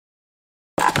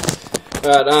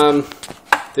Alright,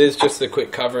 there's just a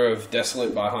quick cover of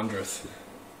Desolate by Hundredth.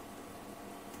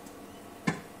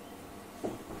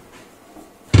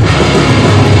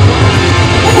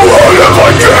 What have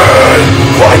I done?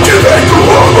 Why do they go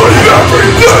on me every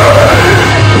day?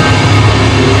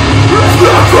 It's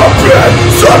never been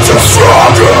such a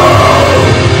struggle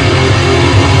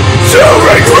to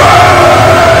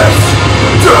regress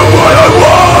to what I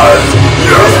was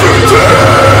yesterday.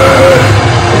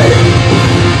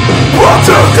 But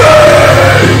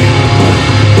today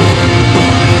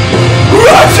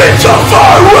I seem so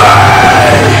far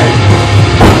away.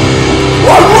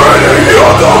 I'm waiting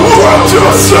on the world to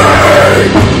sing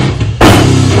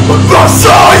the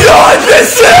song I've been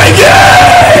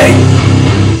singing.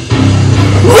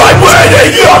 I'm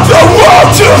waiting on the world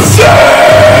to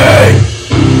sing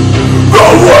the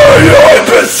way I've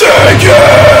been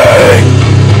singing.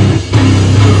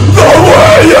 The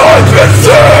way I've been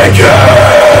singing.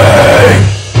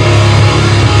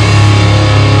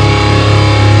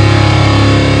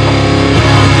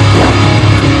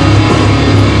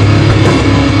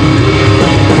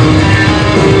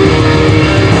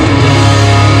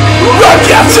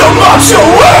 So much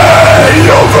away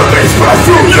over these past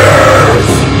few years,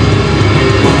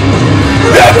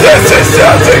 and this is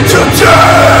nothing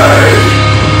today.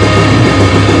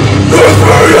 It's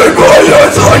burning my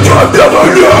eyes like I've never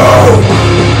known.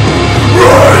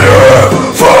 I am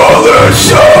falling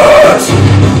short.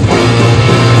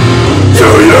 Do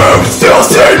you still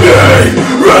see me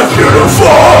as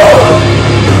beautiful?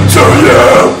 Do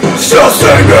you still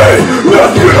see me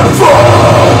as beautiful?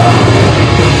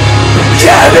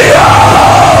 Get me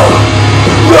out!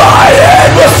 I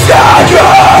am mistaken!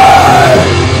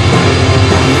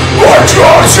 My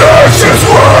conscience is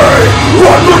weak!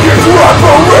 I'm looking for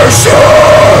reparation!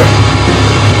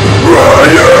 I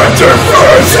am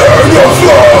defacing the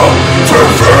floor!